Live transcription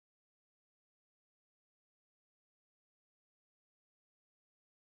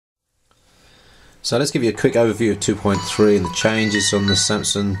So let's give you a quick overview of 2.3 and the changes on the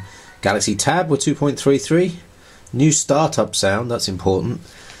Samsung Galaxy Tab with 2.33. New startup sound, that's important.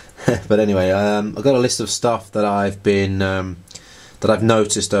 But anyway, I've got a list of stuff that I've been that I've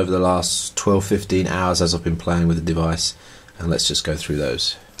noticed over the last 12-15 hours as I've been playing with the device, and let's just go through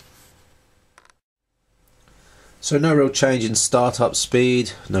those. So no real change in startup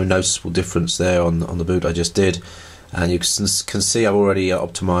speed, no noticeable difference there on the boot I just did, and you can see I've already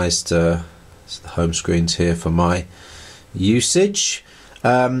optimized the home screens here for my usage.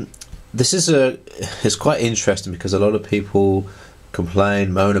 This is quite interesting because a lot of people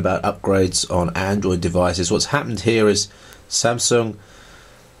moan about upgrades on Android devices. What's happened here is Samsung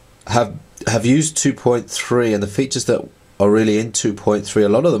have used 2.3, and the features that are really in 2.3, a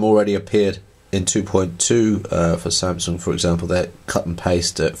lot of them already appeared in 2.2 for Samsung. For example, their cut and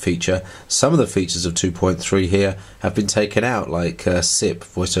paste feature. Some of the features of 2.3 here have been taken out, like SIP,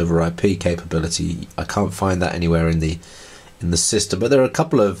 voice over IP capability. I can't find that anywhere in the system, but there are a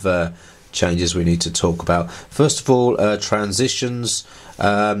couple of changes we need to talk about. First of all, transitions.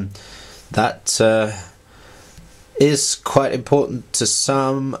 That is quite important to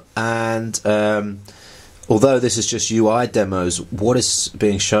some, and although this is just UI demos, what is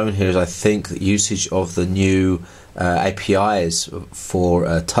being shown here is, I think, the usage of the new APIs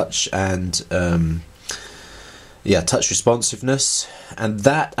for touch and touch responsiveness, and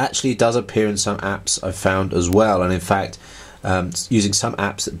that actually does appear in some apps I've found as well. And in fact, using some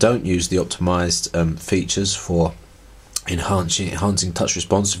apps that don't use the optimized features for enhancing touch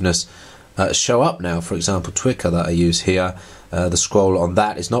responsiveness show up now. For example, Twitter that I use here, the scroll on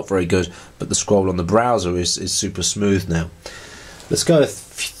that is not very good, but the scroll on the browser is super smooth now. Let's go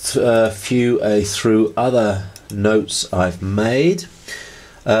through other notes I've made.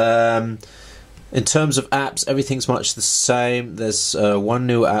 In terms of apps, everything's much the same. There's one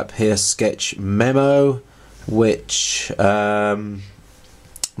new app here, Sketch Memo, which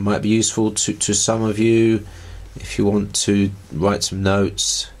might be useful to some of you if you want to write some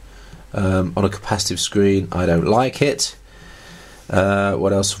notes on a capacitive screen. I don't like it.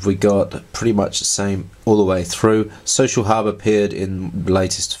 What else have we got? Pretty much the same all the way through. Social Hub appeared in the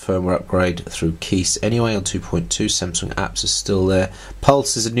latest firmware upgrade through Keys anyway on 2.2. Samsung Apps is still there.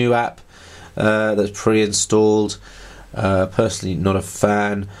 Pulse is a new app that's pre-installed. Personally not a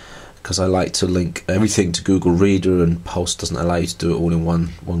fan, because I like to link everything to Google Reader, and Pulse doesn't allow you to do it all in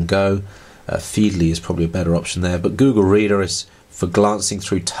one go. Feedly is probably a better option there, but Google Reader is, for glancing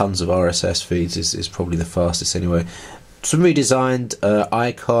through tons of RSS feeds, is probably the fastest anyway. Some redesigned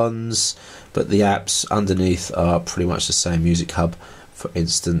icons, but the apps underneath are pretty much the same. Music Hub, for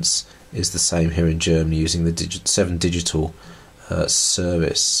instance, is the same here in Germany, using the 7 Digital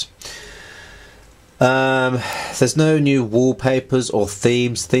service. There's no new wallpapers or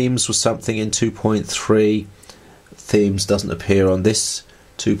themes. Themes was something in 2.3. Themes doesn't appear on this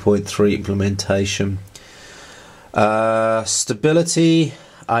 2.3 implementation. Stability,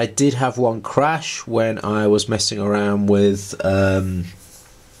 I did have one crash when I was messing around with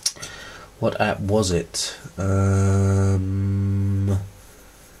what app was it? I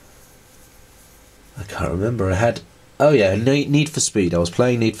can't remember. I had, oh yeah, Need for Speed. I was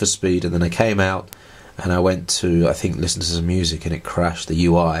playing Need for Speed, and then I came out and I went to, I think, listen to some music, and it crashed the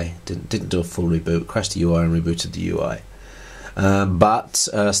UI. Didn't do a full reboot. Crashed the UI and rebooted the UI. But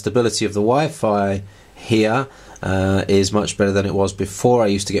stability of the Wi-Fi here is much better than it was before. I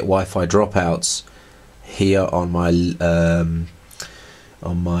used to get Wi-Fi dropouts here on my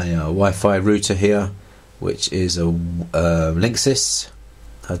Wi-Fi router here, which is a Linksys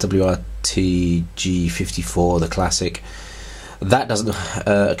WRTG54, the classic. That doesn't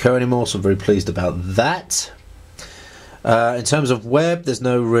occur anymore, so I'm very pleased about that. In terms of web, there's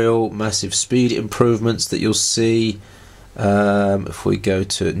no real massive speed improvements that you'll see. If we go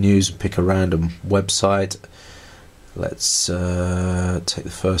to news and pick a random website, let's take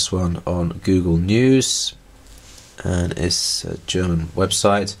the first one on Google News, and it's a German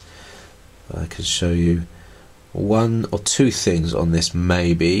website. I can show you one or two things on this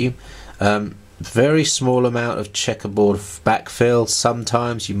maybe. Very small amount of checkerboard backfill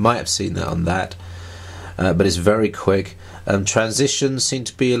sometimes. You might have seen that on that, but it's very quick. Transitions seem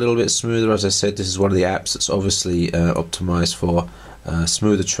to be a little bit smoother. As I said, this is one of the apps that's obviously optimized for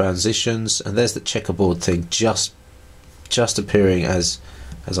smoother transitions. And there's the checkerboard thing just appearing as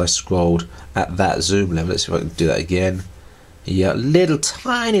I scrolled at that zoom level. Let's see if I can do that again. Yeah, little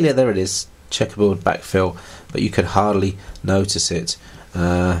tiny little, there it is, checkerboard backfill, but you could hardly notice it.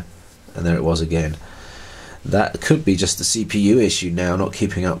 And there it was again. That could be just the CPU issue now, not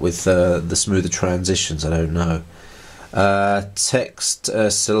keeping up with the smoother transitions. I don't know. Text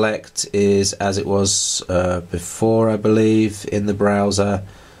select is as it was before, I believe, in the browser,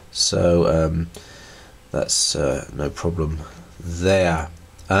 so that's no problem there.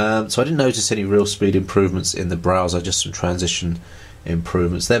 So I didn't notice any real speed improvements in the browser, just some transition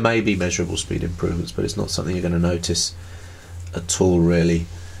improvements. There may be measurable speed improvements, but it's not something you're going to notice at all, really.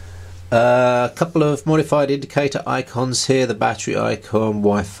 A couple of modified indicator icons here, the battery icon,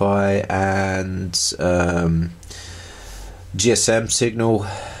 Wi-Fi, and GSM signal,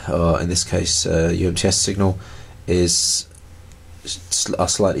 or in this case UMTS signal, are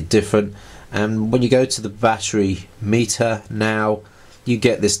slightly different. And when you go to the battery meter now, you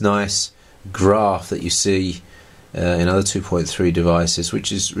get this nice graph that you see in other 2.3 devices,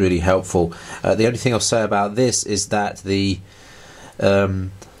 which is really helpful. The only thing I'll say about this is that the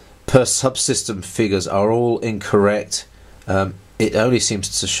per subsystem figures are all incorrect. It only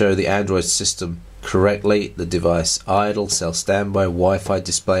seems to show the Android system correctly. The device idle, cell standby, Wi-Fi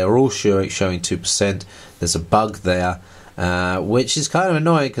display are all showing 2%. There's a bug there, which is kind of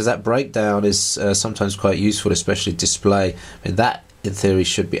annoying because that breakdown is sometimes quite useful, especially display. I mean, that in theory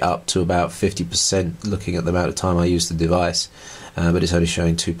should be up to about 50% looking at the amount of time I use the device, but it's only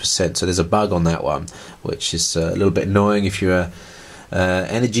showing 2%. So there's a bug on that one, which is a little bit annoying if you're a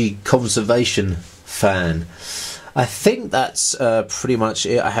energy conservation fan. I think that's pretty much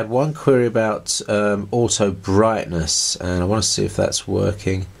it. I had one query about auto brightness, and I want to see if that's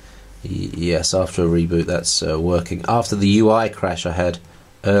working. Yes, after a reboot that's working. After the UI crash I had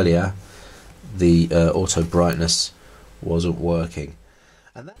earlier, the auto brightness wasn't working.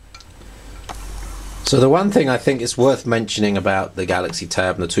 So the one thing I think is worth mentioning about the Galaxy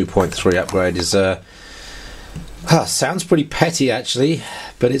Tab and the 2.3 upgrade is sounds pretty petty actually,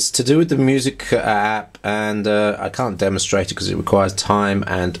 but it's to do with the music app, and I can't demonstrate it because it requires time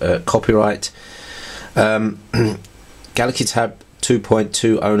and copyright. Galaxy Tab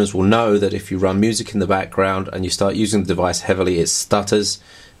 2.2 owners will know that if you run music in the background and you start using the device heavily, it stutters.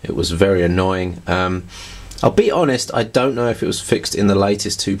 It was very annoying. I'll be honest, I don't know if it was fixed in the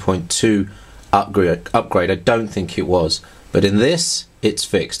latest 2.2 upgrade. I don't think it was, but in this it's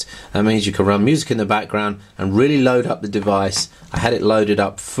fixed. That means you can run music in the background and really load up the device. I had it loaded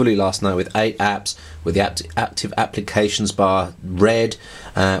up fully last night with 8 apps, with the active applications bar red,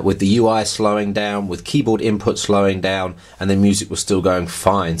 with the UI slowing down, with keyboard input slowing down, and the music was still going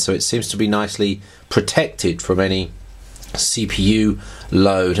fine. So it seems to be nicely protected from any CPU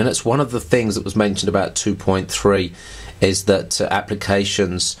load, and it's one of the things that was mentioned about 2.3 is that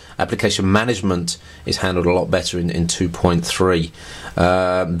application management is handled a lot better in 2.3.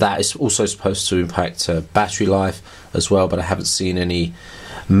 That is also supposed to impact battery life as well, but I haven't seen any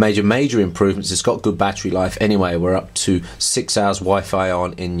major improvements. It's got good battery life anyway. We're up to 6 hours Wi-Fi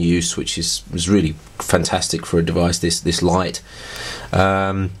on in use, which is really fantastic for a device this light.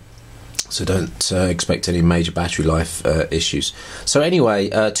 So don't expect any major battery life issues. So anyway,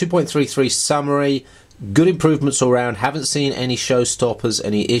 2.33 summary. Good improvements all around. Haven't seen any showstoppers,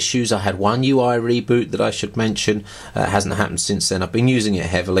 any issues. I had one UI reboot that I should mention. Hasn't happened since then. I've been using it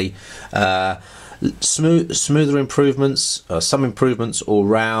heavily. Smoother improvements, some improvements all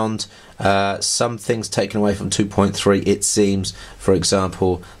round. Some things taken away from 2.3, it seems. For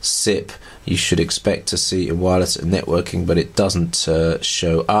example, SIP, you should expect to see in wireless and networking, but it doesn't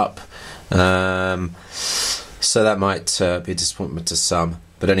show up. So that might be a disappointment to some.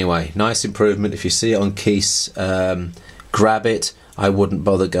 But anyway, nice improvement. If you see it on Keys, grab it. I wouldn't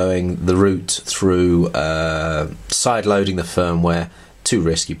bother going the route through side-loading the firmware. Too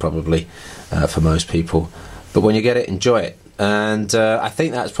risky probably for most people. But when you get it, enjoy it. And I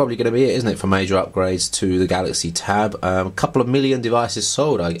think that's probably going to be it, isn't it, for major upgrades to the Galaxy Tab. A couple of million devices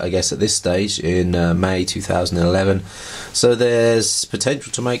sold, I guess, at this stage in May 2011. So there's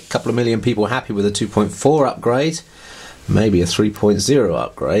potential to make a couple of million people happy with a 2.4 upgrade, maybe a 3.0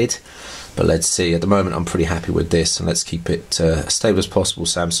 upgrade. But let's see. At the moment, I'm pretty happy with this, and let's keep it as stable as possible,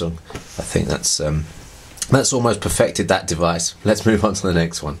 Samsung. I think that's almost perfected that device. Let's move on to the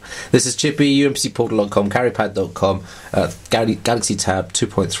next one. This is Chippy, umpcportal.com, carrypad.com, Galaxy Tab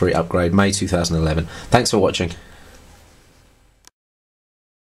 2.3 upgrade, May 2011. Thanks for watching.